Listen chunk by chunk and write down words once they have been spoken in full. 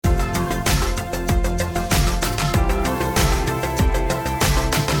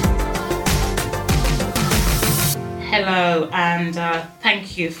Hello, and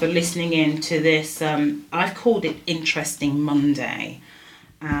thank you for listening in to this. I've called it Interesting Monday.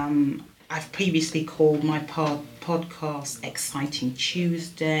 I've previously called my podcast Exciting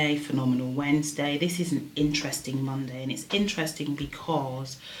Tuesday, Phenomenal Wednesday. This is an interesting Monday, and it's interesting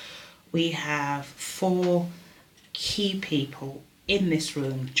because we have 4 key people in this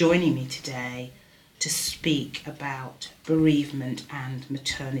room joining me today to speak about bereavement and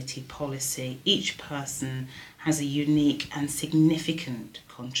maternity policy. Each person has a unique and significant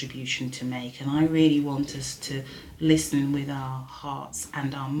contribution to make, and I really want us to listen with our hearts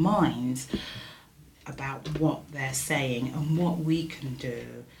and our minds about what they're saying and what we can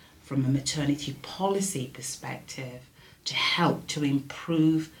do from a maternity policy perspective to help to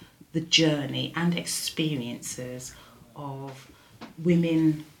improve the journey and experiences of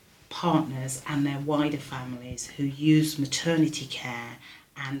women, partners and their wider families who use maternity care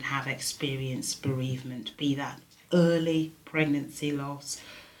and have experienced bereavement, be that early pregnancy loss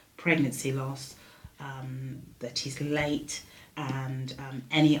that is late, and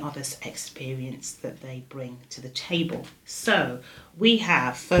any other experience that they bring to the table. So we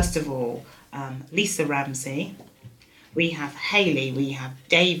have, first of all, Lisa Ramsey, we have Hayley, we have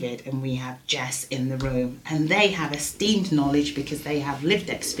David, and we have Jess in the room. And they have esteemed knowledge because they have lived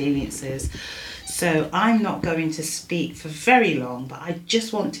experiences. So I'm not going to speak for very long, but I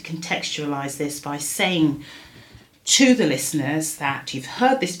just want to contextualise this by saying to the listeners that you've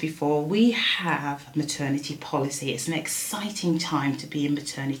heard this before, we have maternity policy. It's an exciting time to be in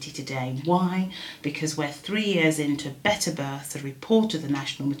maternity today. Why? Because we're 3 years into Better Birth, the report of the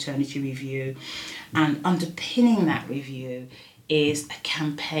National Maternity Review, and underpinning that review is a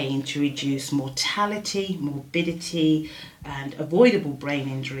campaign to reduce mortality, morbidity and avoidable brain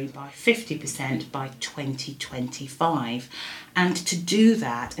injury by 50% by 2025. And to do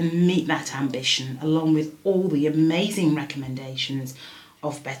that and meet that ambition, along with all the amazing recommendations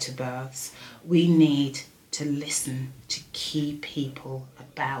of Better Births, we need to listen to key people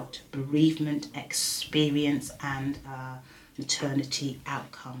about bereavement experience and maternity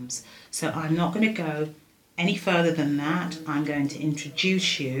outcomes. So I'm not going to go any further than that. I'm going to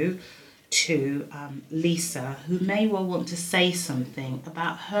introduce you to Lisa, who may well want to say something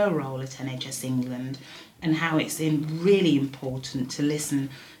about her role at NHS England and how it's really important to listen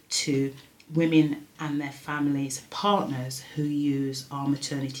to women and their families, partners who use our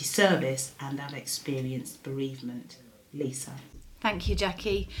maternity service and have experienced bereavement. Lisa. Thank you,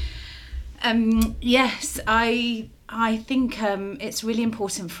 Jackie. Yes, I think it's really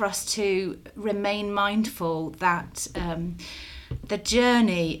important for us to remain mindful that the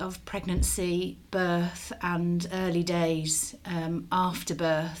journey of pregnancy, birth and early days after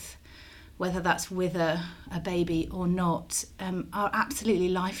birth, whether that's with a baby or not, are absolutely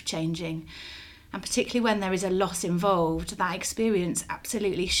life-changing. And particularly when there is a loss involved, that experience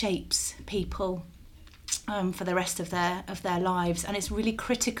absolutely shapes people for the rest of their lives. And it's really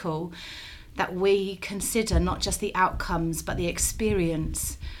critical that we consider not just the outcomes but the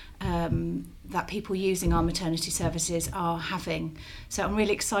experience that people using our maternity services are having. So I'm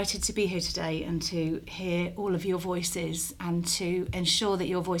really excited to be here today and to hear all of your voices and to ensure that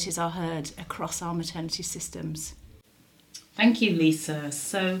your voices are heard across our maternity systems. Thank you, Lisa.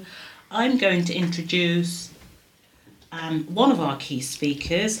 So I'm going to introduce one of our key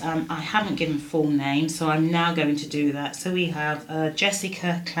speakers. I haven't given full name, so I'm now going to do that. So we have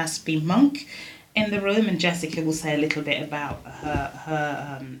Jessica Clasby-Monk in the room, and Jessica will say a little bit about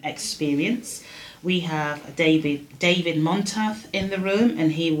her experience. We have David Montath in the room,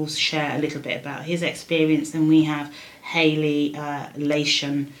 and he will share a little bit about his experience. And we have Hayley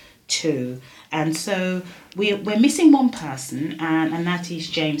Lasham too. And so we're missing one person, and that is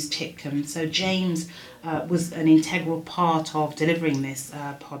James Titcombe. So James was an integral part of delivering this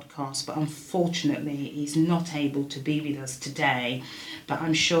podcast, but unfortunately he's not able to be with us today. But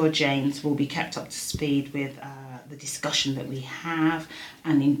I'm sure James will be kept up to speed with the discussion that we have,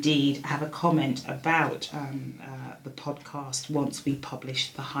 and indeed have a comment about the podcast once we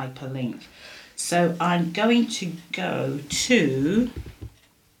publish the hyperlink. So I'm going to go to...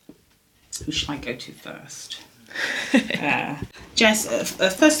 Who should I go to first? Jess,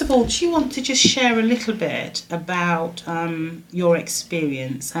 first of all, do you want to just share a little bit about your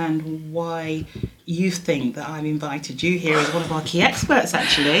experience and why you think that I've invited you here as one of our key experts,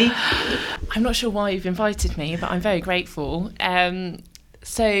 actually? I'm not sure why you've invited me, but I'm very grateful.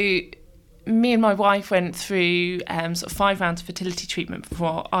 So me and my wife went through sort of 5 rounds of fertility treatment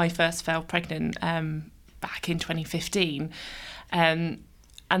before I first fell pregnant back in 2015.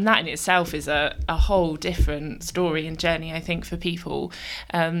 And that in itself is a whole different story and journey, I think, for people.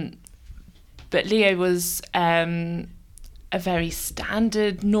 But Leo was a very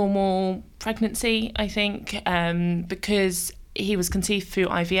standard, normal pregnancy, I think, because he was conceived through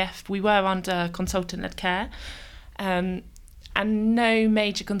IVF. We were under consultant-led care, and no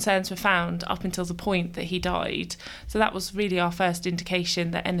major concerns were found up until the point that he died. So that was really our first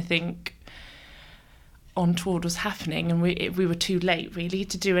indication that anything untoward was happening, and we were too late really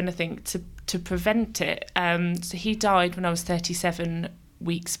to do anything to prevent it. So he died when I was 37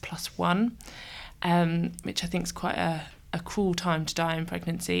 weeks plus 1, which I think is quite a cruel time to die in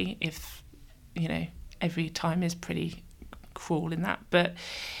pregnancy, if, you know, every time is pretty cruel in that. But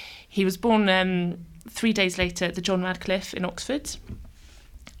he was born 3 days later at the John Radcliffe in Oxford.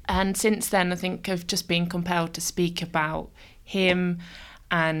 And since then, I think I've just been compelled to speak about him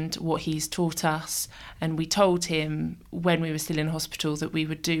and what he's taught us. And we told him when we were still in hospital that we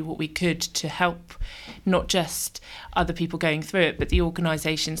would do what we could to help not just other people going through it, but the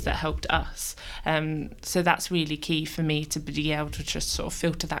organisations that helped us. So that's really key for me, to be able to just sort of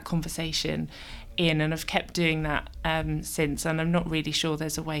filter that conversation in. And I've kept doing that since, and I'm not really sure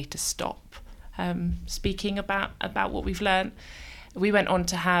there's a way to stop speaking about what we've learnt. We went on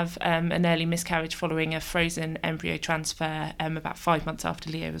to have an early miscarriage following a frozen embryo transfer about 5 months after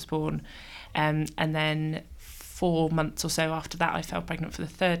Leo was born. And then 4 months or so after that, I fell pregnant for the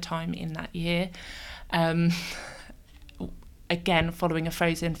 3rd time in that year. Again, following a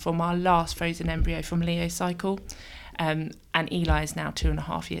frozen from our last frozen embryo from Leo's cycle. And Eli is now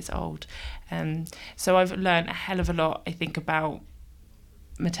 2.5 years old. So I've learned a hell of a lot, I think, about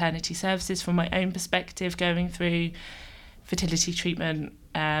maternity services from my own perspective, going through fertility treatment,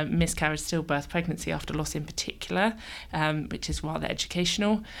 miscarriage, stillbirth, pregnancy after loss in particular, which is rather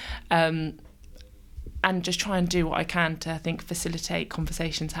educational, and just try and do what I can to, I think, facilitate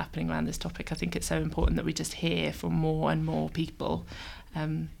conversations happening around this topic. I think it's so important that we just hear from more and more people.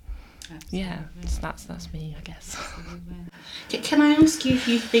 Yeah, so that's me, I guess. Can I ask you if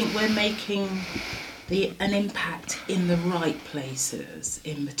you think we're making an impact in the right places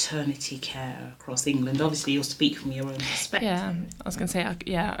in maternity care across England? Obviously, you'll speak from your own perspective. Yeah, I was going to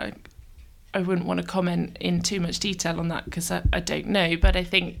say, I wouldn't want to comment in too much detail on that because I don't know, but I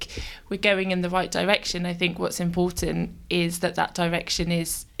think we're going in the right direction. I think what's important is that direction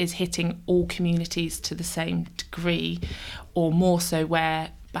is hitting all communities to the same degree, or more so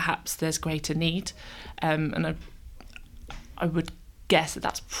where perhaps there's greater need. And I would guess that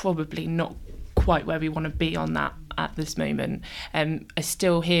that's probably not quite where we want to be on that at this moment. I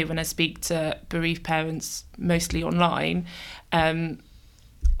still hear, when I speak to bereaved parents, mostly online,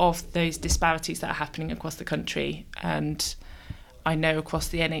 of those disparities that are happening across the country. And I know across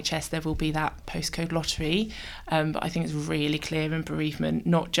the NHS there will be that postcode lottery, but I think it's really clear in bereavement,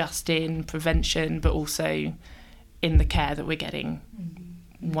 not just in prevention, but also in the care that we're getting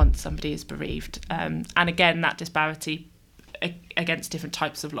once somebody is bereaved. And again, that disparity against different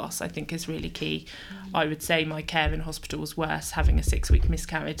types of loss, I think, is really key. I would say my care in hospital was worse having a 6-week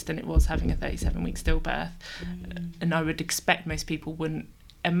miscarriage than it was having a 37-week stillbirth. And I would expect most people wouldn't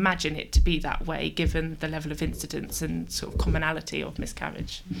imagine it to be that way, given the level of incidence and sort of commonality of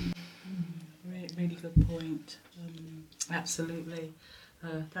miscarriage. Really good point. Absolutely.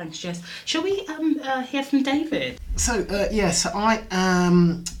 Thanks, Jess. Shall we hear from David? So I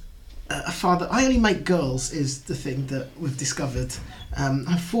am a father. I only make girls, is the thing that we've discovered. I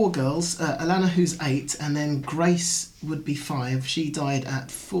have 4 girls, Alana, who's 8, and then Grace would be 5. She died at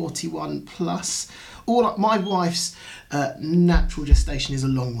 41 plus. My wife's natural gestation is a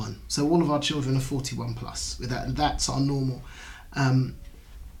long one, so all of our children are 41 plus with that, and that's our normal. And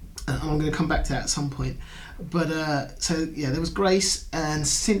I'm going to come back to that at some point. But there was Grace, and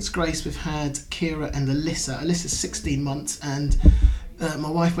since Grace we've had Kira and Alyssa. Alyssa's 16 months, and my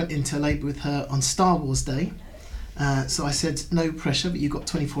wife went into labour with her on Star Wars Day. So I said, no pressure, but you've got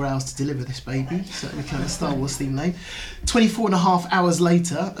 24 hours to deliver this baby, so we can have a Star Wars theme name. 24 and a half hours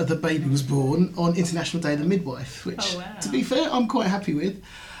later, the baby was born on International Day of the Midwife, which, to be fair, I'm quite happy with.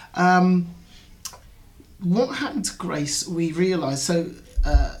 What happened to Grace, we realised,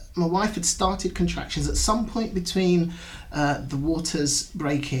 my wife had started contractions at some point between the waters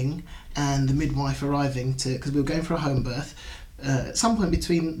breaking and the midwife arriving, because we were going for a home birth. At some point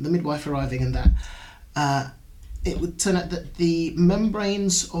between the midwife arriving and that, it would turn out that the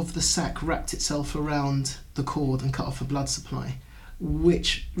membranes of the sac wrapped itself around the cord and cut off the blood supply,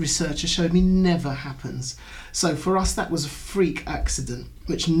 which researchers showed me never happens. So for us, that was a freak accident,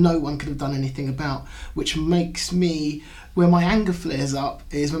 which no one could have done anything about, which makes me, where my anger flares up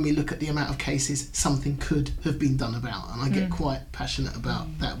is when we look at the amount of cases something could have been done about, and I get quite passionate about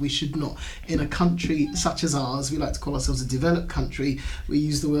that. We should not, in a country such as ours, we like to call ourselves a developed country, we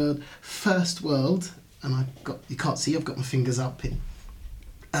use the word first world, and you can't see, I've got my fingers up in.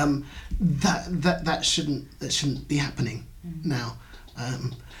 That shouldn't be happening now.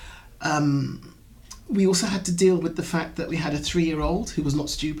 We also had to deal with the fact that we had a 3-year-old who was not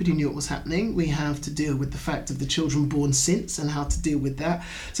stupid, who knew what was happening. We have to deal with the fact of the children born since and how to deal with that.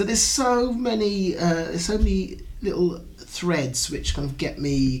 So there's so many little threads which kind of get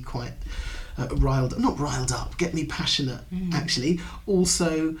me quite not riled up, get me passionate actually.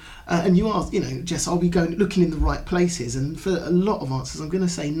 Also, and you asked, Jess, are we looking in the right places? And for a lot of answers, I'm going to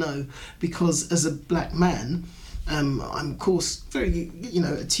say no, because as a black man, I'm of course very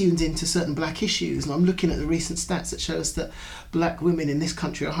attuned into certain black issues, and I'm looking at the recent stats that show us that black women in this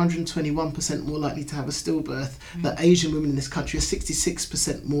country are 121% more likely to have a stillbirth, that Asian women in this country are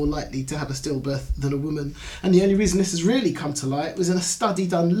 66% more likely to have a stillbirth than a woman. And the only reason this has really come to light was in a study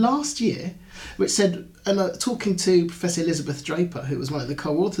done last year which said, and talking to Professor Elizabeth Draper, who was one of the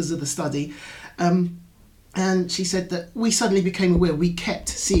co-authors of the study, and she said that we suddenly became aware, we kept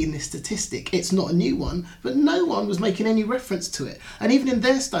seeing this statistic. It's not a new one, but no one was making any reference to it. And even in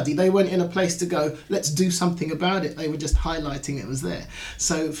their study, they weren't in a place to go, let's do something about it. They were just highlighting it was there.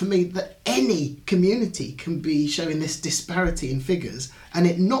 So for me, that any community can be showing this disparity in figures and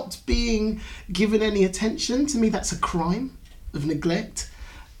it not being given any attention, to me, that's a crime of neglect.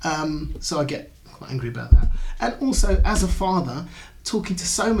 So I get quite angry about that. And also, as a father, talking to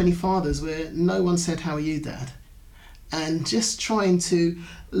so many fathers where no one said, how are you, Dad? And just trying to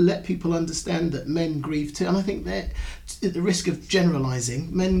let people understand that men grieve too. And I think that at the risk of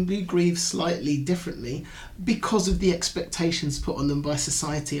generalising, men do grieve slightly differently because of the expectations put on them by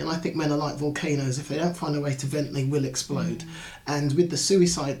society. And I think men are like volcanoes. If they don't find a way to vent, they will explode. And with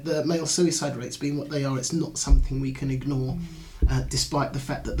the male suicide rates being what they are, it's not something we can ignore. Despite the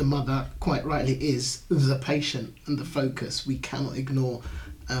fact that the mother, quite rightly, is the patient and the focus. We cannot ignore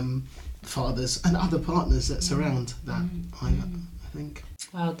fathers and other partners that surround that, I think.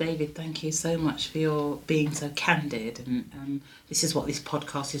 Well, David, thank you so much for your being so candid, and this is what this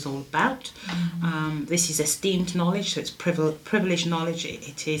podcast is all about. This is esteemed knowledge, so it's privileged knowledge.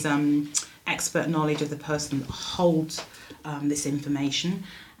 It is expert knowledge of the person that holds this information.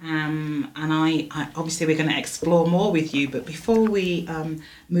 And I obviously we're going to explore more with you, but before we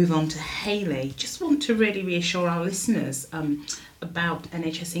move on to Hayley, just want to really reassure our listeners about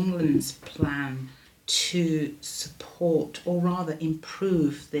NHS England's plan to support, or rather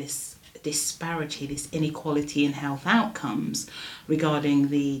improve, this disparity, this inequality in health outcomes regarding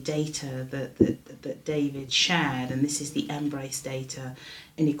the data that David shared. And this is the Embrace data,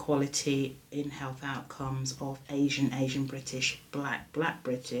 inequality in health outcomes of Asian British, Black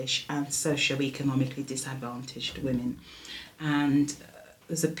British and socio-economically disadvantaged women. And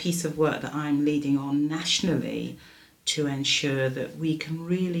there's a piece of work that I'm leading on nationally to ensure that we can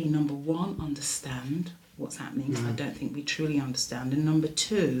really, number one, understand what's happening, because I don't think we truly understand, and number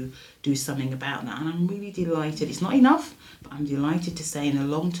two, do something about that. And I'm really delighted, it's not enough, but I'm delighted to say in a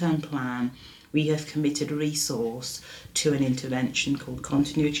long-term plan we have committed resource to an intervention called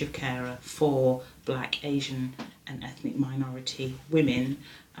Continuity of Carer for Black, Asian and ethnic minority women,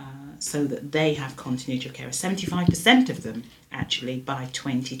 so that they have continuity of care, 75% of them actually by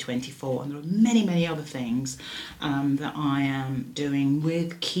 2024. And there are many, many other things that I am doing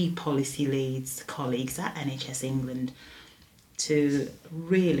with key policy leads, colleagues at NHS England, to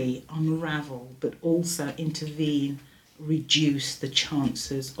really unravel but also intervene, reduce the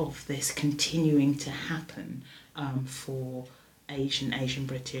chances of this continuing to happen for Asian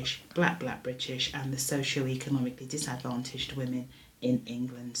British, Black British and the socio-economically disadvantaged women in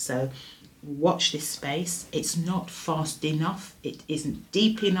England. So watch this space. It's not fast enough, it isn't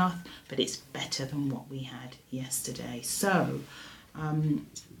deep enough, but it's better than what we had yesterday. So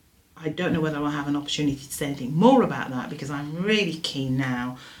I don't know whether I'll have an opportunity to say anything more about that, because I'm really keen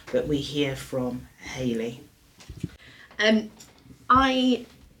now that we hear from Hayley. I,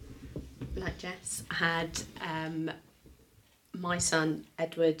 like Jess, had my son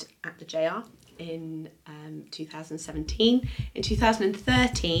Edward at the JR in 2017. In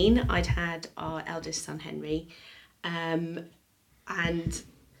 2013, I'd had our eldest son Henry, and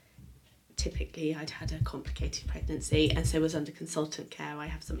typically I'd had a complicated pregnancy and so was under consultant care. I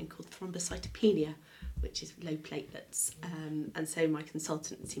have something called thrombocytopenia, which is low platelets, and so my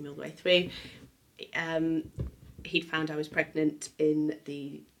consultant had seen me all the way through. He'd found I was pregnant in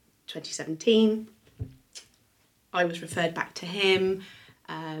the 2017. I was referred back to him,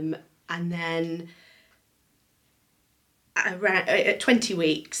 and then around at 20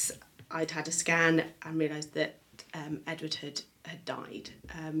 weeks I'd had a scan and realised that Edward had died.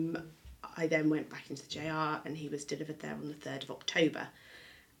 I then went back into the JR and he was delivered there on the 3rd of October.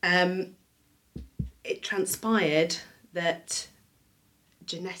 it transpired that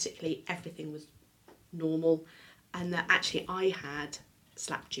genetically everything was normal, and that actually I had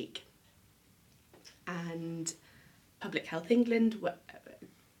slap cheek. And Public Health England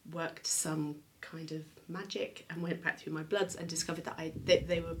worked some kind of magic and went back through my bloods and discovered that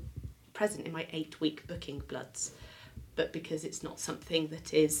they were present in my 8-week booking bloods, but because it's not something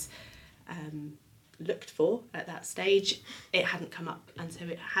that is looked for at that stage, it hadn't come up, and so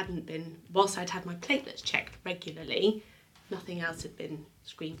it hadn't been, whilst I'd had my platelets checked regularly, nothing else had been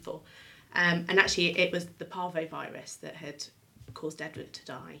screened for. And actually it was the parvovirus that had caused Edward to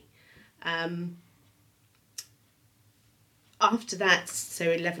die. After that,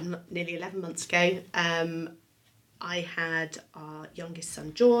 so nearly 11 months ago, I had our youngest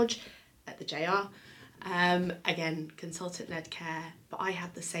son George at the JR. Again, consultant-led care, but I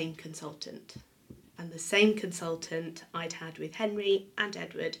had the same consultant. And the same consultant I'd had with Henry and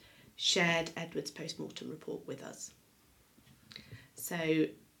Edward shared Edward's post-mortem report with us. So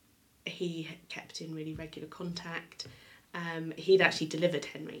he kept in really regular contact. He'd actually delivered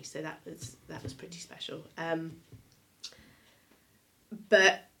Henry, so that was pretty special.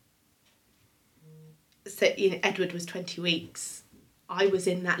 But so Edward was 20 weeks. I was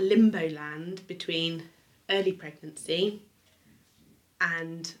in that limbo land between early pregnancy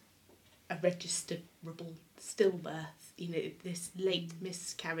and a registerable stillbirth. This late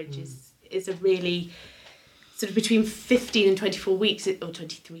miscarriage is a really sort of between 15 and 24 weeks, or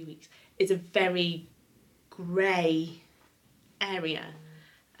 23 weeks, is a very grey area.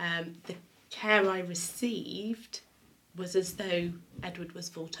 The care I received was as though Edward was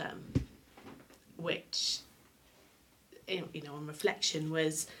full term, which, on reflection,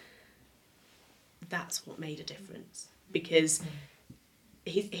 that's what made a difference, because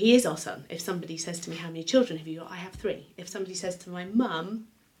he is our son. If somebody says to me, how many children have you got? I have 3. If somebody says to my mum,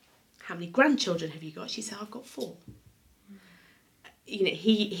 how many grandchildren have you got? She said, I've got 4.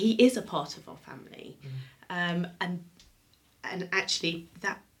 He is a part of our family. And actually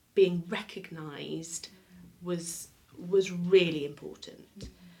that being recognised was really important.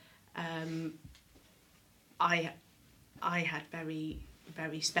 I had very,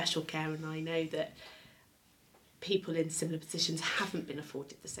 very special care, and I know that people in similar positions haven't been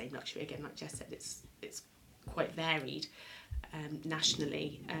afforded the same luxury. Again, like Jess said, it's quite varied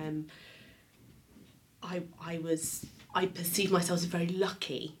nationally. I perceive myself as very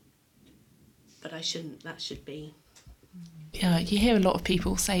lucky, but I shouldn't. That should be. Yeah, you hear a lot of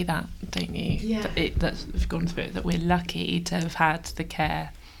people say that, don't you? Yeah. That we've gone through it, that we're lucky to have had the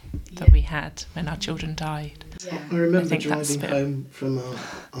care that we had when our children died. Yeah. I remember think that's driving a bit- home from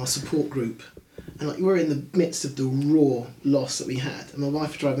our support group, and we were in the midst of the raw loss that we had, and my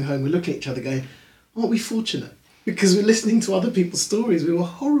wife was driving home, we're looking at each other going, aren't we fortunate? Because we're listening to other people's stories. We were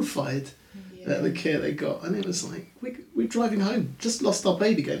horrified at the care they got, and it was like, we're driving home, just lost our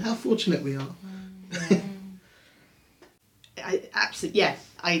baby, going, how fortunate we are. It's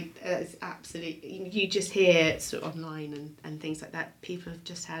absolutely. You just hear sort of online and things like that. People have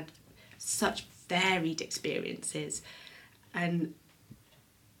just had such varied experiences, and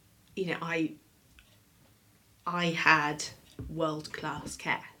I had world-class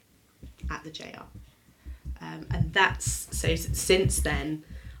care at the JR, and that's so. Since then,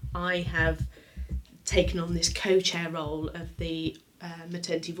 I have taken on this co-chair role of the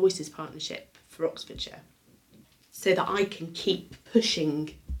Maternity Voices Partnership for Oxfordshire, so that I can keep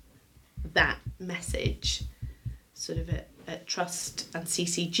pushing that message sort of at trust and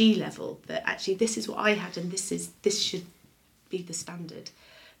CCG level, that actually this is what I had and this should be the standard.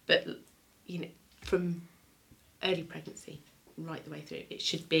 But from early pregnancy right the way through, it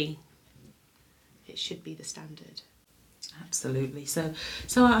should be the standard. Absolutely. So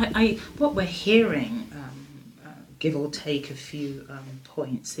I what we're hearing, give or take a few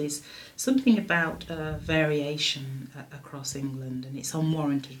points, is something about variation across England, and it's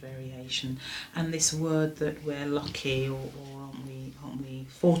unwarranted variation. And this word that we're lucky, or aren't we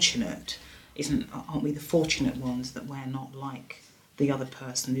fortunate? Aren't we the fortunate ones that we're not like the other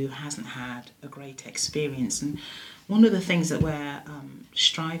person who hasn't had a great experience? And one of the things that we're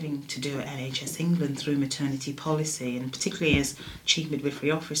striving to do at NHS England through maternity policy, and particularly as Chief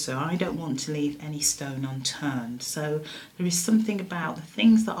Midwifery Officer, I don't want to leave any stone unturned. So there is something about the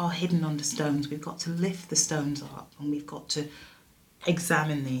things that are hidden under stones. We've got to lift the stones up, and we've got to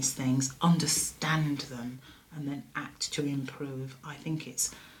examine these things, understand them, and then act to improve. I think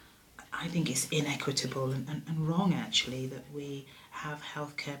it's inequitable and wrong, actually, that we have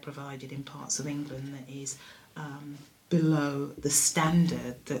healthcare provided in parts of England that is below the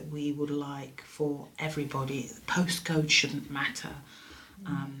standard that we would like for everybody. Postcode shouldn't matter.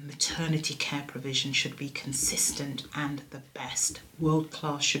 Maternity care provision should be consistent and the best. World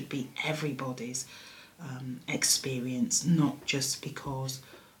class should be everybody's experience, not just because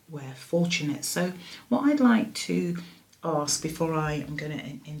we're fortunate. So what I'd like to ask before I'm going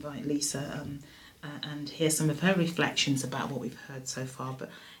to invite Lisa and hear some of her reflections about what we've heard so far, but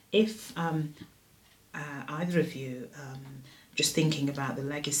if either of you, just thinking about the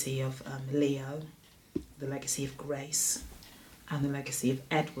legacy of Leo, the legacy of Grace, and the legacy of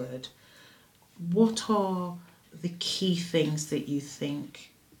Edward, what are the key things that you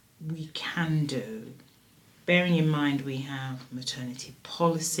think we can do? Bearing in mind we have maternity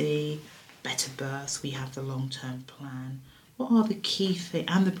policy, better births, we have the long-term plan. What are the key things,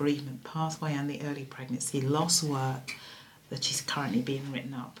 and the bereavement pathway and the early pregnancy loss work that is currently being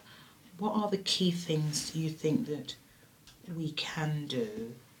written up? What are the key things you think that we can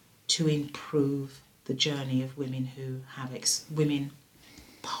do to improve the journey of women who have women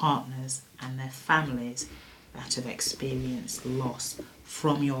partners and their families that have experienced loss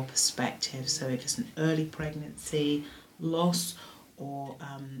from your perspective? So if it's an early pregnancy loss or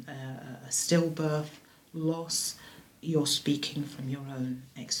a stillbirth loss, you're speaking from your own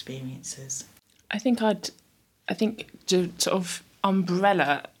experiences. I think to sort of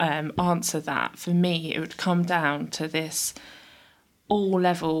umbrella answer that, for me it would come down to this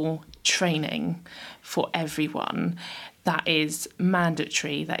all-level training for everyone that is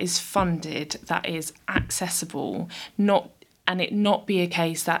mandatory, that is funded, that is accessible, and it not be a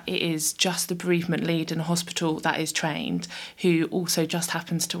case that it is just the bereavement lead in a hospital that is trained, who also just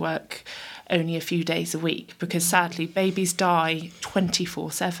happens to work only a few days a week, because sadly babies die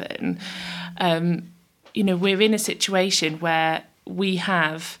 24/7. We're in a situation where we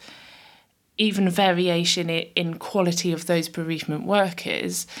have even variation in quality of those bereavement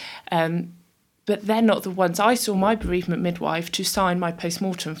workers, but they're not the ones. I saw my bereavement midwife to sign my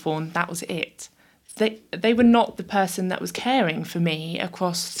post-mortem form, that was it. They were not the person that was caring for me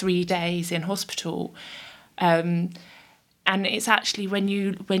across 3 days in hospital. And it's actually when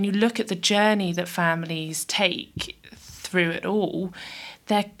you look at the journey that families take through it all,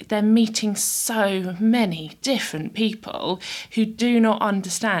 they're meeting so many different people who do not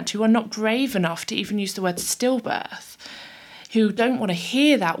understand, who are not brave enough to even use the word stillbirth, who don't want to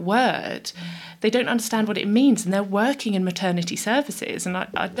hear that word. They don't understand what it means, and they're working in maternity services. And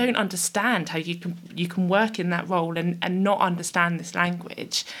I don't understand how you can work in that role and not understand this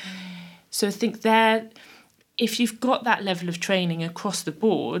language. So I think if you've got that level of training across the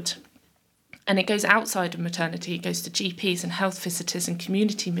board, and it goes outside of maternity, it goes to GPs and health visitors and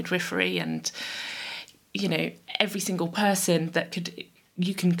community midwifery and, every single person that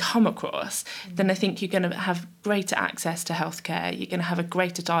you can come across, then I think you're going to have greater access to healthcare, you're going to have a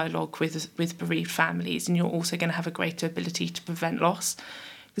greater dialogue with bereaved families, and you're also going to have a greater ability to prevent loss.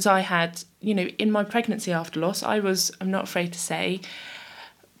 Because I had, in my pregnancy after loss, I'm not afraid to say,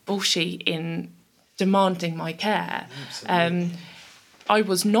 bullshit in demanding my care. I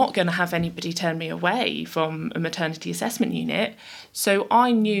was not going to have anybody turn me away from a maternity assessment unit. So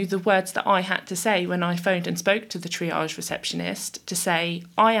I knew the words that I had to say when I phoned and spoke to the triage receptionist to say,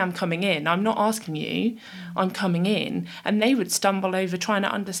 I am coming in. I'm not asking you. I'm coming in. And they would stumble over trying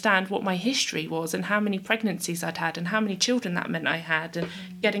to understand what my history was and how many pregnancies I'd had and how many children that meant I had, and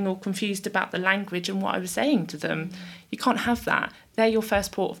getting all confused about the language and what I was saying to them. You can't have that. They're your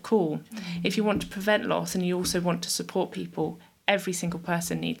first port of call. If you want to prevent loss and you also want to support people, every single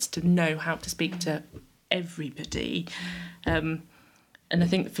person needs to know how to speak to everybody. And I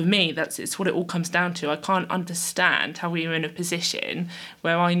think for me, it's what it all comes down to. I can't understand how we are in a position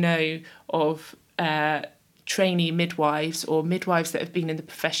where I know of trainee midwives or midwives that have been in the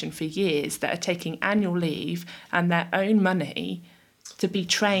profession for years that are taking annual leave and their own money to be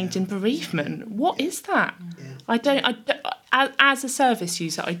trained in bereavement. What is that? As a service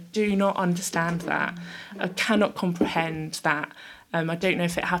user, I do not understand that. I cannot comprehend that. I don't know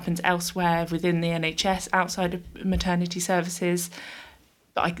if it happens elsewhere within the NHS, outside of maternity services,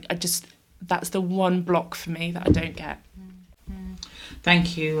 but that's the one block for me that I don't get.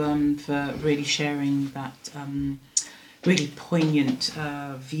 Thank you for really sharing that really poignant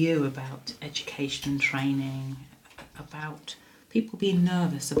view about education and training, about people being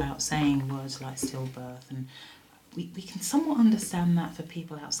nervous about saying words like stillbirth, and we can somewhat understand that for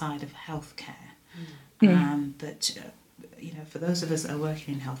people outside of healthcare. But for those of us that are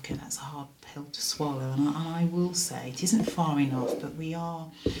working in healthcare, that's a hard pill to swallow. And I will say it isn't far enough, but we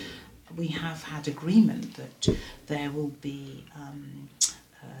have had agreement that there will be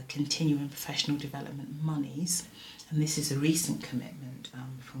continuing professional development monies, and this is a recent commitment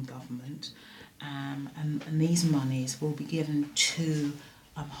from government. And these monies will be given to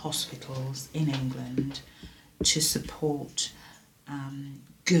hospitals in England to support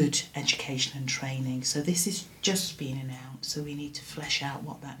good education and training. So this is just being announced, so we need to flesh out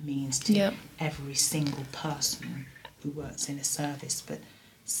what that means to every single person who works in a service. But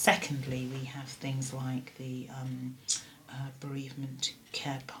secondly, we have things like the bereavement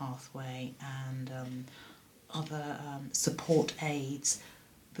care pathway and other support aids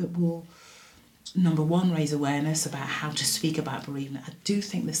that will, number one, raise awareness about how to speak about bereavement. I do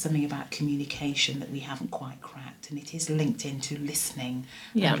think there's something about communication that we haven't quite cracked, and it is linked into listening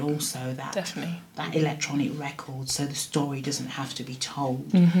and also that electronic record, so the story doesn't have to be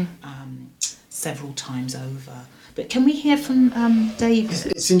told several times over. But can we hear from David?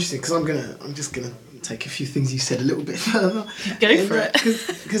 It's interesting because I'm just gonna take a few things you said a little bit further. Go for it.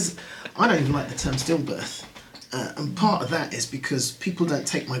 Because I don't even like the term stillbirth. And part of that is because people don't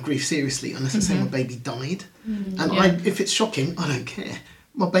take my grief seriously unless I say my baby died. And if it's shocking, I don't care.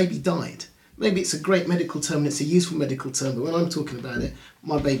 My baby died. Maybe it's a great medical term and it's a useful medical term, but when I'm talking about it,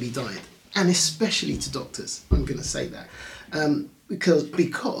 my baby died. And especially to doctors, I'm going to say that.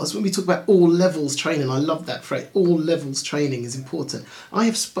 Because when we talk about all levels training, I love that phrase, all levels training is important. I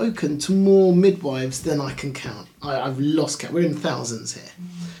have spoken to more midwives than I can count. I've lost count. We're in thousands here.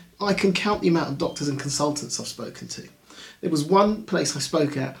 I can count the amount of doctors and consultants I've spoken to. There was one place I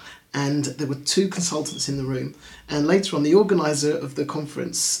spoke at and there were 2 consultants in the room, and later on the organiser of the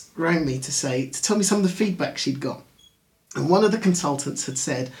conference rang me to tell me some of the feedback she'd got. And one of the consultants had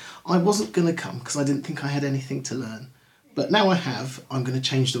said, I wasn't going to come because I didn't think I had anything to learn, but now I have, I'm going to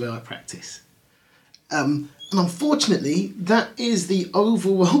change the way I practice. And unfortunately, that is the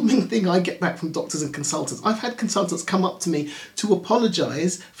overwhelming thing I get back from doctors and consultants. I've had consultants come up to me to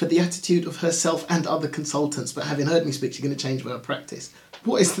apologise for the attitude of herself and other consultants, but having heard me speak, she's going to change the way I practice.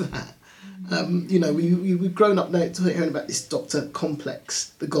 What is that? We've grown up now hearing about this doctor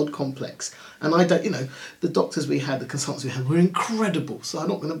complex, the God complex. And the doctors we had, the consultants we had were incredible. So I'm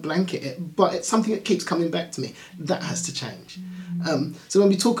not going to blanket it, but it's something that keeps coming back to me. That has to change. So when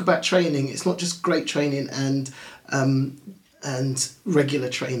we talk about training, it's not just great training and regular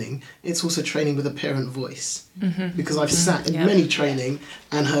training. It's also training with a parent voice. Because I've sat in many training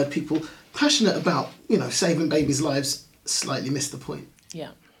and heard people passionate about, saving babies' lives slightly miss the point.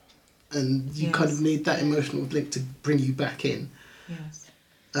 Yeah. And you kind of need that emotional link to bring you back in. Yes.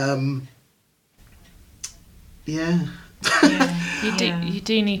 You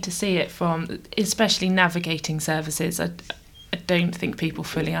do need to see it from, especially navigating services. I don't think people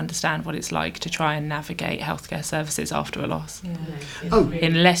fully understand what it's like to try and navigate healthcare services after a loss.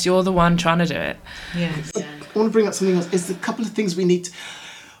 Unless you're the one trying to do it. Yes. I want to bring up something else. Is a couple of things we need to,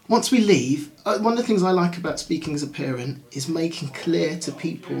 once we leave, one of the things I like about speaking as a parent is making clear to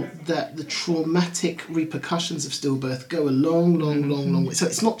people that the traumatic repercussions of stillbirth go a long way. So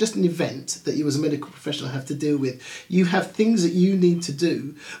it's not just an event that you as a medical professional have to deal with. You have things that you need to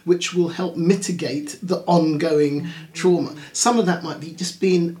do which will help mitigate the ongoing trauma. Some of that might be just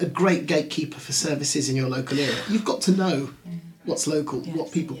being a great gatekeeper for services in your local area. You've got to know what's local,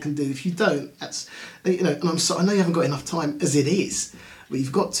 what people can do. If you don't, that's, and I'm sorry, I know you haven't got enough time as it is, but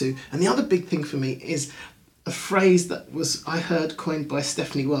you've got to. And the other big thing for me is a phrase that I heard coined by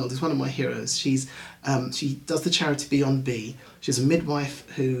Stephanie Wild, who's one of my heroes. She does the charity Beyond B. She's a midwife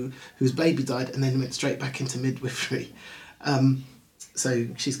whose baby died and then went straight back into midwifery. So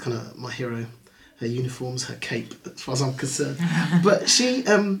she's kind of my hero. Her uniforms, her cape, as far as I'm concerned. But she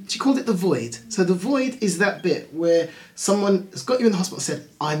called it the void. So the void is that bit where someone has got you in the hospital and said,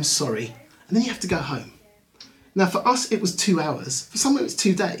 I'm sorry, and then you have to go home. Now, for us, it was 2 hours. For someone, it's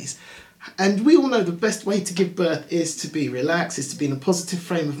 2 days. And we all know the best way to give birth is to be relaxed, is to be in a positive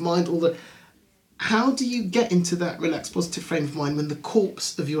frame of mind. How do you get into that relaxed, positive frame of mind when the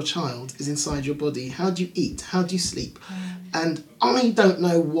corpse of your child is inside your body? How do you eat? How do you sleep? And I don't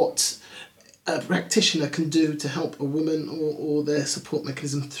know what a practitioner can do to help a woman or their support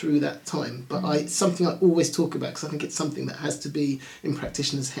mechanism through that time. But it's something I always talk about because I think it's something that has to be in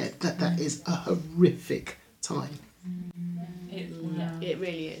practitioners' head, that is a horrific time. It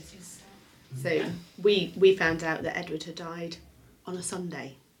really is. So we found out that Edward had died on a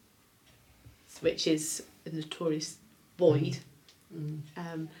Sunday, which is a notorious void. And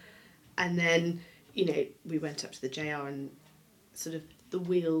then, we went up to the JR and sort of the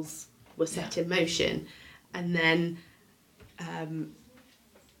wheels were set in motion. And then,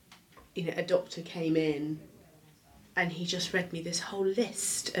 a doctor came in and he just read me this whole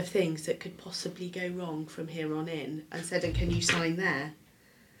list of things that could possibly go wrong from here on in and said, and can you sign there?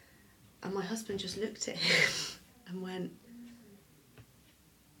 And my husband just looked at him and went,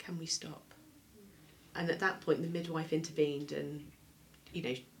 can we stop? And at that point the midwife intervened and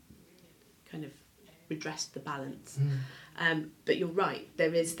kind of redressed the balance. But you're right,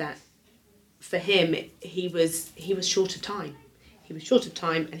 there is that. For him, he was short of time. He was short of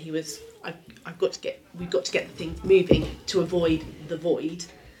time, and we've got to get the things moving to avoid the void.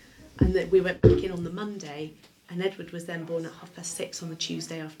 And then we went back in on the Monday, and Edward was then born at 6:30 on the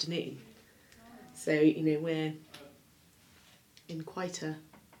Tuesday afternoon. So we're in quite a.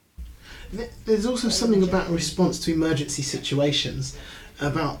 There's also something about a response to emergency situations. I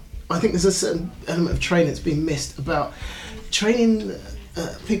think there's a certain element of training that's been missed about training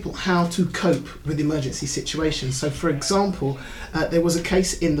people how to cope with emergency situations. So, for example, there was a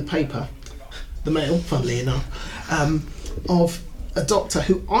case in the paper, the Mail, funnily enough, of a doctor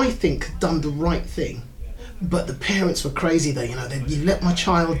who I think had done the right thing, but the parents were crazy. You let my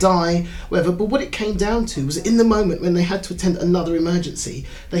child die, whatever. But what it came down to was, in the moment when they had to attend another emergency,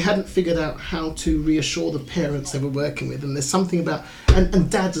 they hadn't figured out how to reassure the parents they were working with. And there's something about, and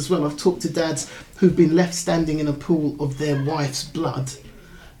dads as well. I've talked to dads who've been left standing in a pool of their wife's blood,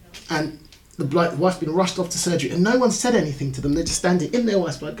 and the wife's been rushed off to surgery, and no one said anything to them. They're just standing in their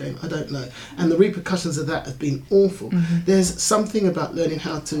wife's blood going, I don't know. And the repercussions of that have been awful. There's something about learning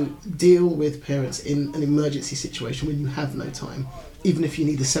how to deal with parents in an emergency situation when you have no time, even if you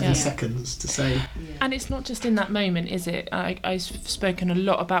need 7 seconds to say. And it's not just in that moment, is it? I've spoken a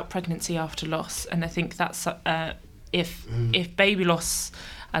lot about pregnancy after loss, and I think that's if baby loss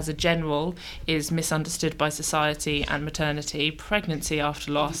as a general is misunderstood by society and maternity, pregnancy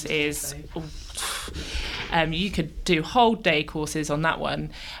after loss is you could do whole day courses on that one.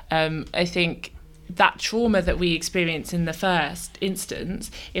 I think that trauma that we experience in the first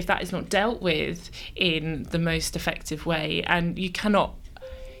instance, if that is not dealt with in the most effective way, and you cannot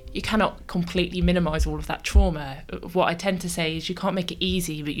completely minimise all of that trauma. What I tend to say is you can't make it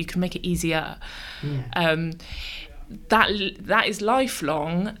easy, but you can make it easier. That is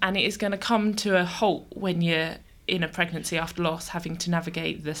lifelong, and it is going to come to a halt when you're in a pregnancy after loss, having to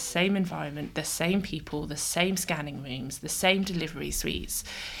navigate the same environment, the same people, the same scanning rooms, the same delivery suites.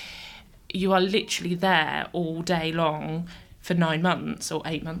 You are literally there all day long for 9 months, or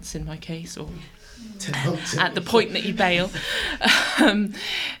 8 months in my case, or 10 months at the point that you bail.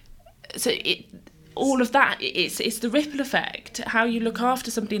 So all of that, it's the ripple effect. How you look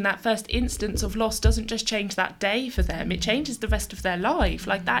after somebody in that first instance of loss doesn't just change that day for them, it changes the rest of their life.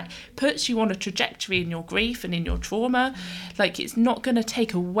 Like, that puts you on a trajectory in your grief and in your trauma. Like, it's not going to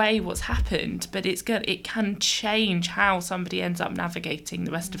take away what's happened, but it can change how somebody ends up navigating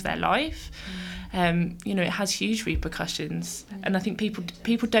the rest of their life. It has huge repercussions, and I think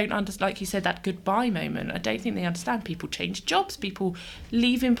people don't understand, like you said, that goodbye moment. I don't think they understand. People change jobs, people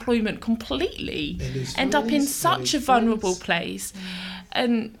leave employment completely, end up in such a vulnerable place,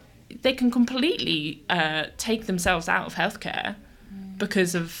 and they can completely take themselves out of healthcare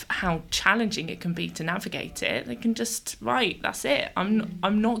because of how challenging it can be to navigate it. They can just, right, that's it,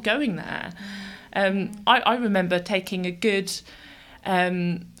 I'm not going there. I remember taking a good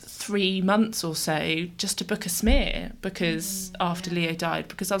 3 months or so just to book a smear, because after Leo died,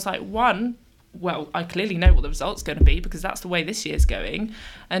 because I was like, one, well, I clearly know what the result's going to be because that's the way this year's going,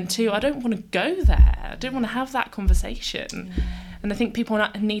 and two, I don't want to go there. I don't want to have that conversation. And I think people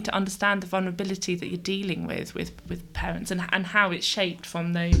need to understand the vulnerability that you're dealing with parents, and how it's shaped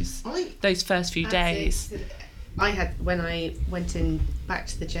from those first few days. I had, when I went in back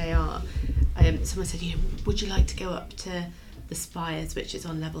to the JR, someone said, would you like to go up to the Spires, which is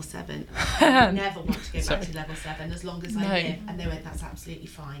on level 7? I never want to go back to level 7 as long as I live. And they went, that's absolutely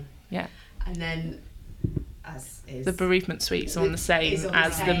fine. Yeah. And then, as is, the bereavement suite's on the same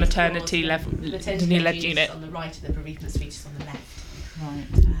as the maternity level. The maternity unit on the right, and the bereavement suite is on the left.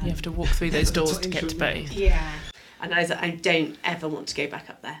 Right. You have to walk through those doors to get to both. Yeah. And I don't ever want to go back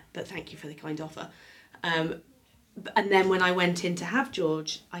up there, but thank you for the kind offer. And then when I went in to have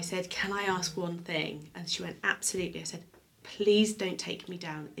George, I said, can I ask one thing? And she went, absolutely. I said, please don't take me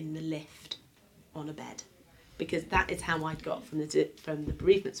down in the lift on a bed, because that is how I got from the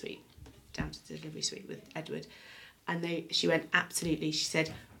bereavement suite down to the delivery suite with Edward. And she went, absolutely. She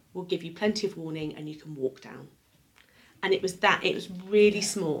said, we'll give you plenty of warning and you can walk down. And it was really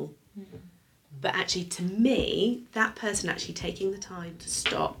small. But actually, to me, that person actually taking the time to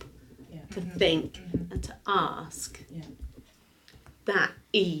stop, to think and to ask, that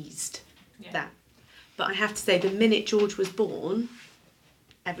eased that. But I have to say, the minute George was born,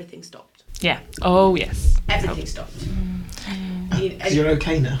 everything stopped. Yeah. Oh, yes. Everything stopped. Because you're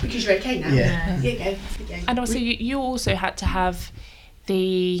okay now. Because you're okay now. Yeah. Here you go. And also, you also had to have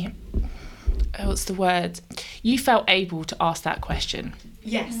the... what's the word? You felt able to ask that question.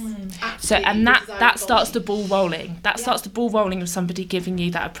 Yes, So, absolutely. and that because I that was starts the watching. ball rolling. That Yeah. starts the ball rolling of somebody giving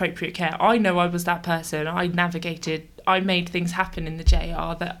you that appropriate care. I know I was that person. I made things happen in the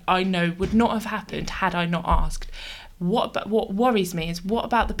JR that I know would not have happened had I not asked. What worries me is what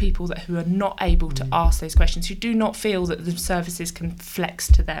about the people who are not able to ask those questions, who do not feel that the services can flex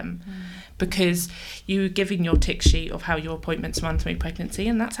to them, because you're giving your tick sheet of how your appointments run through pregnancy,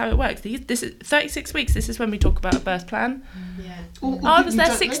 and that's how it works. This is 36 weeks. This is when we talk about a birth plan. Yeah. I was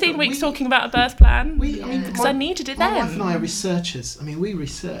there 16 weeks talking about a birth plan because I needed it My then. wife and I are researchers. I mean, we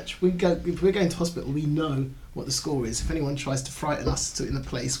research. If we're going to hospital, we know what the score is. If anyone tries to frighten us in a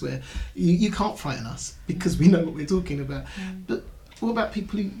place where you can't frighten us because we know what we're talking about. But what about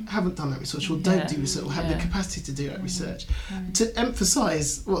people who haven't done that research or don't do research or have the capacity to do that research? To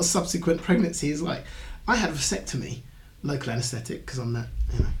emphasise what a subsequent pregnancy is like. I had a vasectomy, local anaesthetic, because I'm that,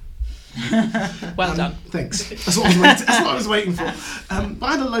 Well done. Thanks. That's what I was waiting for. But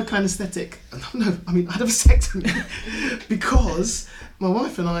I had a local anaesthetic. I had a vasectomy because my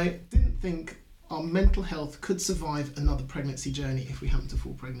wife and I didn't think our mental health could survive another pregnancy journey if we happened to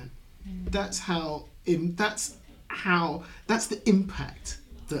fall pregnant. That's the impact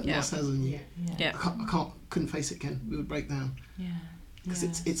that loss has on you. Yeah. I couldn't face it again. We would break down because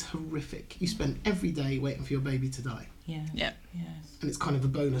it's horrific. You spend every day waiting for your baby to die. Yeah. And it's kind of a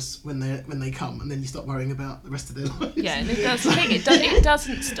bonus when they come, and then you stop worrying about the rest of their lives. Yeah, and it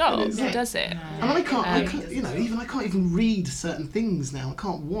doesn't stop, does it? And I can't, I can't even read certain things now. I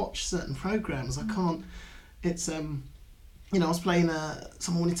can't watch certain programs. I can't. It's I was playing.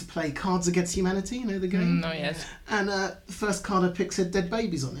 Someone wanted to play Cards Against Humanity. The game. Oh yes. And the first card I picked said dead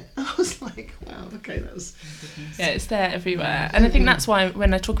babies on it. And I was like, wow, okay, that was. Yeah, it's there everywhere, and I think that's why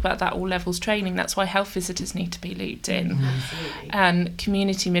when I talk about that all levels training, that's why health visitors need to be looped in, and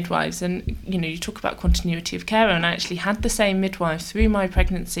community midwives, and you talk about continuity of care, and I actually had the same midwife through my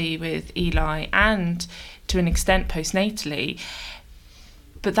pregnancy with Eli and to an extent postnatally.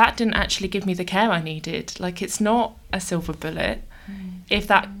 But that didn't actually give me the care I needed. Like, it's not a silver bullet. If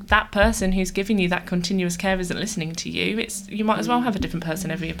that person who's giving you that continuous care isn't listening to you, you might as well have a different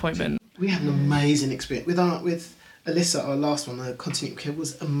person every appointment. We had an amazing experience with Alyssa. Our last one, the continuity of care,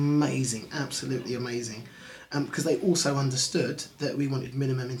 was amazing, absolutely amazing. Because they also understood that we wanted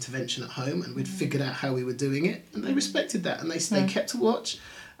minimum intervention at home, and we'd figured out how we were doing it, and they respected that, and they kept to watch.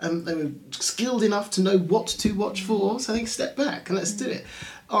 They were skilled enough to know what to watch for, so they stepped back and let's do it.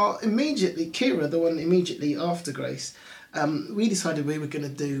 Immediately, Kira, the one immediately after Grace, we decided we were going to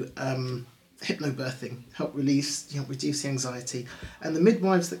do hypnobirthing, help reduce the anxiety. And the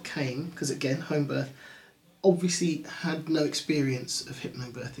midwives that came, because again, home birth, obviously had no experience of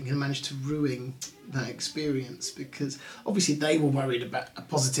hypnobirthing and managed to ruin that experience, because obviously they were worried about a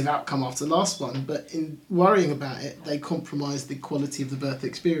positive outcome after the last one, but in worrying about it, they compromised the quality of the birth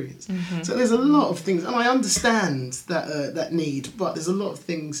experience. So there's a lot of things, and I understand that need, but there's a lot of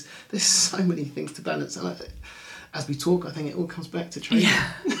things, there's so many things to balance, and as we talk, I think it all comes back to training.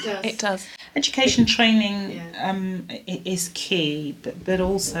 Yeah, it does. Education training is key, but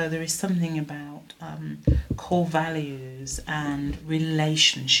also there is something about core values and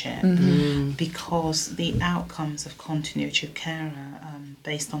relationship, because the outcomes of continuity of care,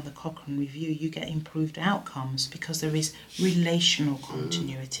 based on the Cochrane review, you get improved outcomes because there is relational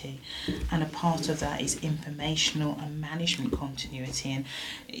continuity, and a part of that is informational and management continuity,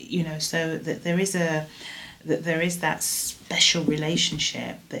 and so that there is that special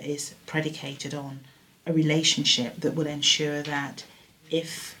relationship that is predicated on a relationship that will ensure that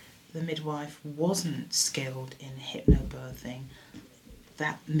if the midwife wasn't skilled in hypnobirthing,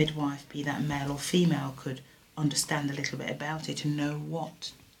 that midwife, be that male or female, could understand a little bit about it and know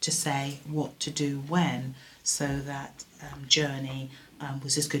what to say, what to do when, so that journey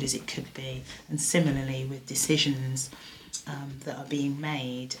was as good as it could be. And similarly with decisions that are being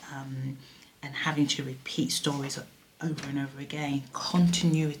made, and having to repeat stories over and over again,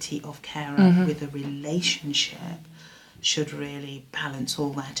 continuity of care with a relationship should really balance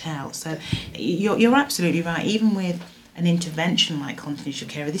all that out. So you're absolutely right. Even with an intervention like continuity of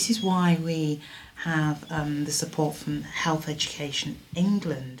care, this is why we have the support from Health Education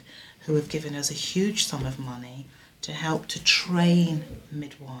England, who have given us a huge sum of money to help to train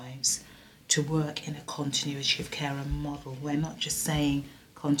midwives to work in a continuity of care model. We're not just saying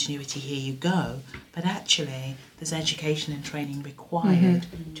continuity, here you go, but actually there's education and training required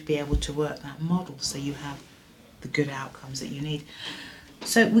to be able to work that model, so you have the good outcomes that you need.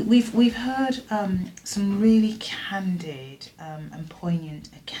 So we've heard some really candid and poignant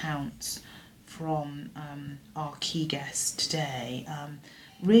accounts from our key guests today,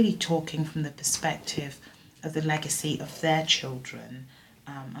 really talking from the perspective of the legacy of their children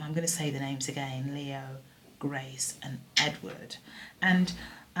and I'm going to say the names again, Leo, Grace and Edward. And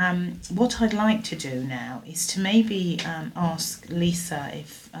what I'd like to do now is to maybe ask Lisa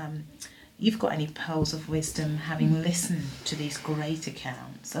if you've got any pearls of wisdom having listened to these great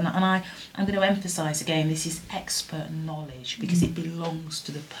accounts. And I'm going to emphasise again, this is expert knowledge because it belongs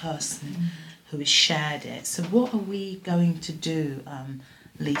to the person who has shared it. So what are we going to do,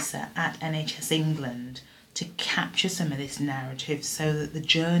 Lisa, at NHS England to capture some of this narrative so that the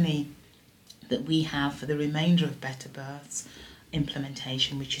journey that we have for the remainder of Better Births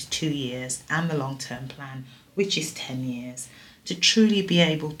implementation, which is 2 years, and the long-term plan, which is 10 years, to truly be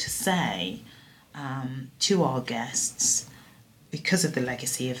able to say to our guests, because of the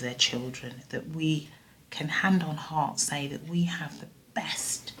legacy of their children, that we can hand on heart say that we have the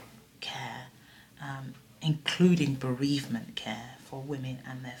best care, including bereavement care for women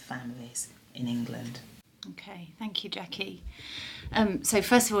and their families in England. Okay, thank you, Jackie. So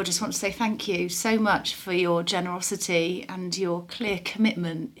first of all, I just want to say thank you so much for your generosity and your clear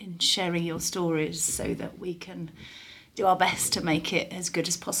commitment in sharing your stories so that we can do our best to make it as good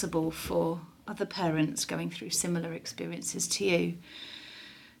as possible for other parents going through similar experiences to you.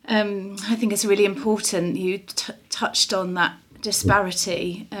 I think it's really important you touched on that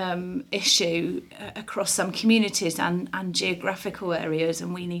disparity issue across some communities and geographical areas,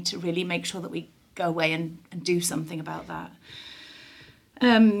 and we need to really make sure that we go away and do something about that.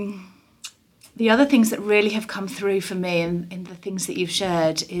 The other things that really have come through for me in the things that you've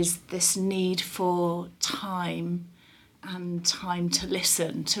shared is this need for time and time to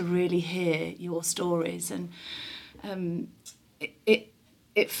listen, to really hear your stories. And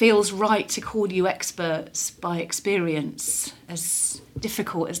it feels right to call you experts by experience, as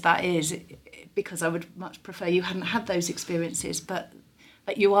difficult as that is, because I would much prefer you hadn't had those experiences, but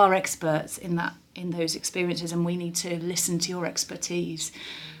you are experts in those experiences, and we need to listen to your expertise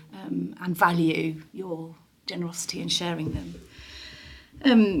and value your generosity in sharing them.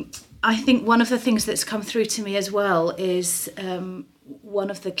 I think one of the things that's come through to me as well is one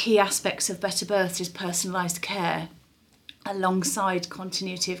of the key aspects of Better Births is personalised care alongside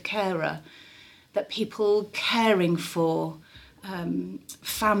continuity of carer, that people caring for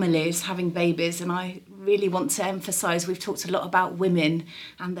families having babies, and I really want to emphasise, we've talked a lot about women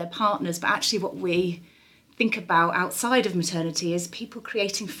and their partners, but actually what we think about outside of maternity is people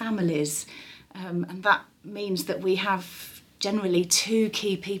creating families, and that means that we have generally two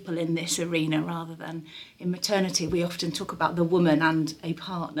key people in this arena, rather than in maternity we often talk about the woman and a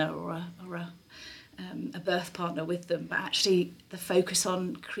partner or a birth partner with them, but actually the focus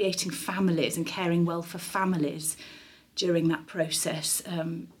on creating families and caring well for families during that process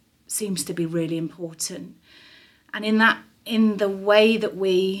seems to be really important. And in the way that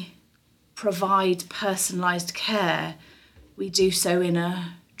we provide personalised care, we do so in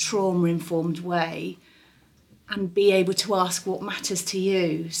a trauma-informed way and be able to ask what matters to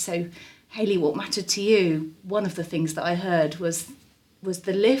you. So, Hayley, what mattered to you? One of the things that I heard was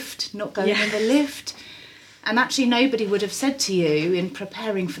the lift, not going in the lift. And actually nobody would have said to you in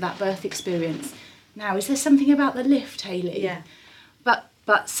preparing for that birth experience, now, is there something about the lift, Hayley? Yeah.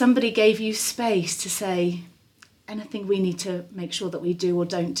 But somebody gave you space to say, anything we need to make sure that we do or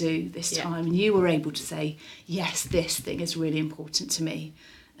don't do this time. And you were able to say, yes, this thing is really important to me,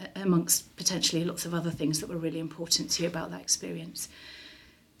 amongst potentially lots of other things that were really important to you about that experience.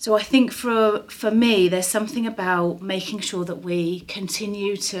 So I think for me, there's something about making sure that we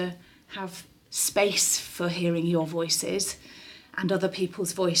continue to have space for hearing your voices and other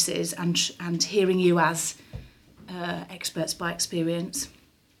people's voices, and hearing you as experts by experience,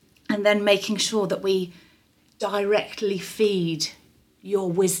 and then making sure that we directly feed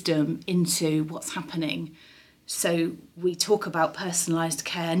your wisdom into what's happening. So we talk about personalised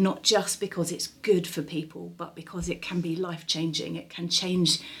care, not just because it's good for people, but because it can be life-changing. It can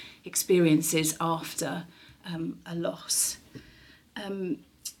change experiences after a loss. And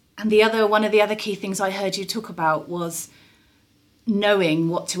one of the other key things I heard you talk about was knowing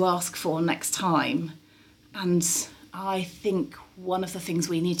what to ask for next time. And I think one of the things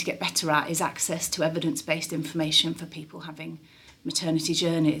we need to get better at is access to evidence-based information for people having maternity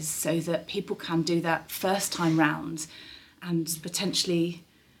journeys, so that people can do that first time round and potentially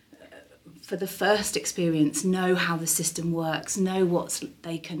for the first experience know how the system works, know what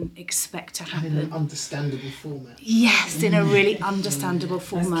they can expect to happen. In an understandable format. Yes, in a really understandable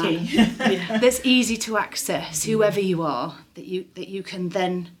format. That's easy to access, whoever you are, that you can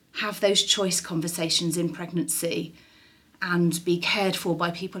then have those choice conversations in pregnancy and be cared for by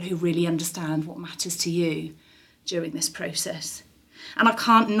people who really understand what matters to you during this process. And I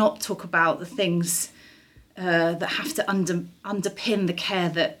can't not talk about the things that have to underpin the care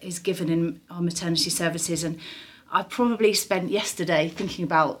that is given in our maternity services. And I probably spent most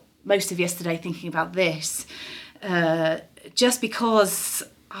of yesterday thinking about this, just because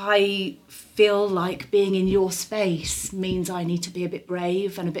I feel like being in your space means I need to be a bit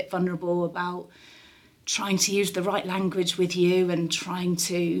brave and a bit vulnerable about trying to use the right language with you and trying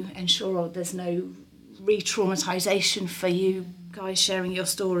to ensure there's no re-traumatisation for you guys sharing your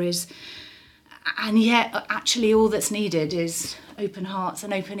stories. And yet, actually, all that's needed is open hearts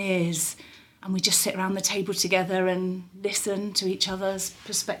and open ears, and we just sit around the table together and listen to each other's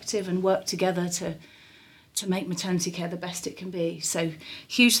perspective and work together to make maternity care the best it can be. So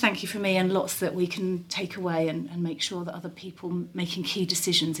huge thank you from me, and lots that we can take away and make sure that other people making key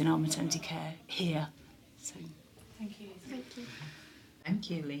decisions in our maternity care hear. So thank you. Thank you.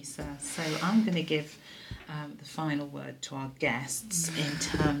 Thank you, Lisa. So I'm going to give the final word to our guests in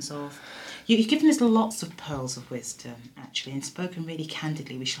terms of, you've given us lots of pearls of wisdom, actually, and spoken really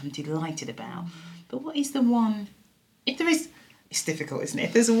candidly, which I'm delighted about. But what is the one, if there is, it's difficult, isn't it?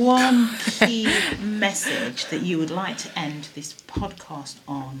 If there's one key message that you would like to end this podcast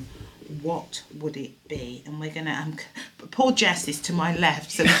on, what would it be? And we're going to, poor Jess is to my left,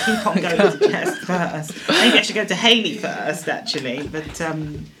 so we keep on going to Jess first. Maybe I should go to Hayley first, actually. But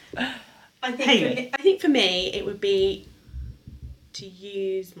I Hayley. think for me, it would be to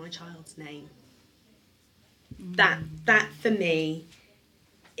use my child's name. That for me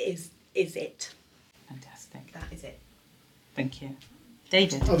is it. Fantastic. That is it. Thank you.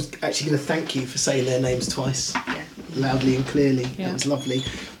 David. I was actually going to thank you for saying their names twice, Yeah. loudly and clearly. Yeah. That was lovely.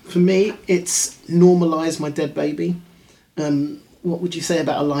 For me, it's normalise my dead baby. What would you say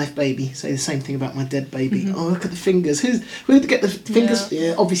about a live baby? Say the same thing about my dead baby. Mm-hmm. Oh, look at the fingers. Who'd get the fingers?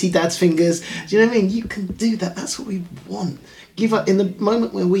 Yeah, obviously Dad's fingers. Do you know what I mean? You can do that. That's what we want. Give up in the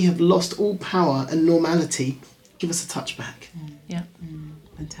moment where we have lost all power and normality. Give us a touch back. Yeah,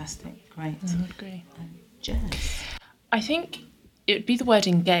 Fantastic. Great. I would agree. Jess. I think it would be the word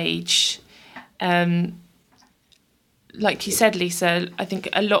engage. Like you said, Lisa, I think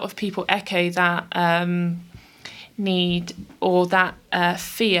a lot of people echo that need or that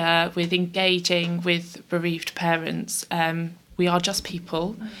fear with engaging with bereaved parents. We are just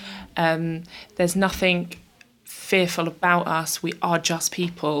people. There's nothing fearful about us. We are just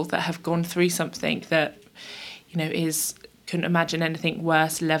people that have gone through something that, couldn't imagine anything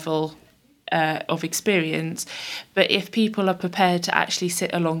worse level of experience. But if people are prepared to actually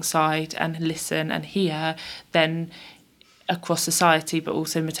sit alongside and listen and hear, then across society, but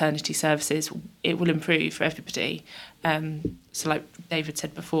also maternity services, it will improve for everybody. So like David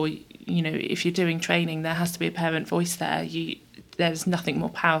said before, if you're doing training, there has to be a parent voice there. There's nothing more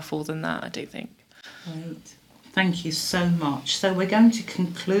powerful than that, I don't think. Great. Thank you so much. So we're going to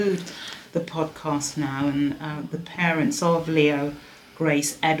conclude the podcast now, and the parents of Leo,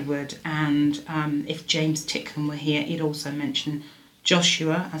 Grace, Edward, and if James Tickham were here, he'd also mention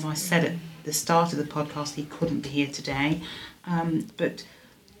Joshua. As I said at the start of the podcast, he couldn't be here today, but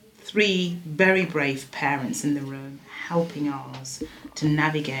 3 very brave parents in the room helping ours to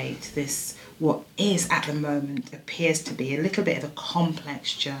navigate this, what is at the moment appears to be a little bit of a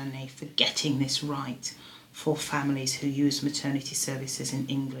complex journey for getting this right for families who use maternity services in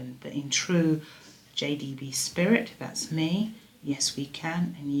England. But in true JDB spirit, that's me, yes we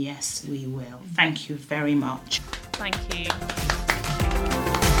can and yes we will. Thank you very much. Thank you.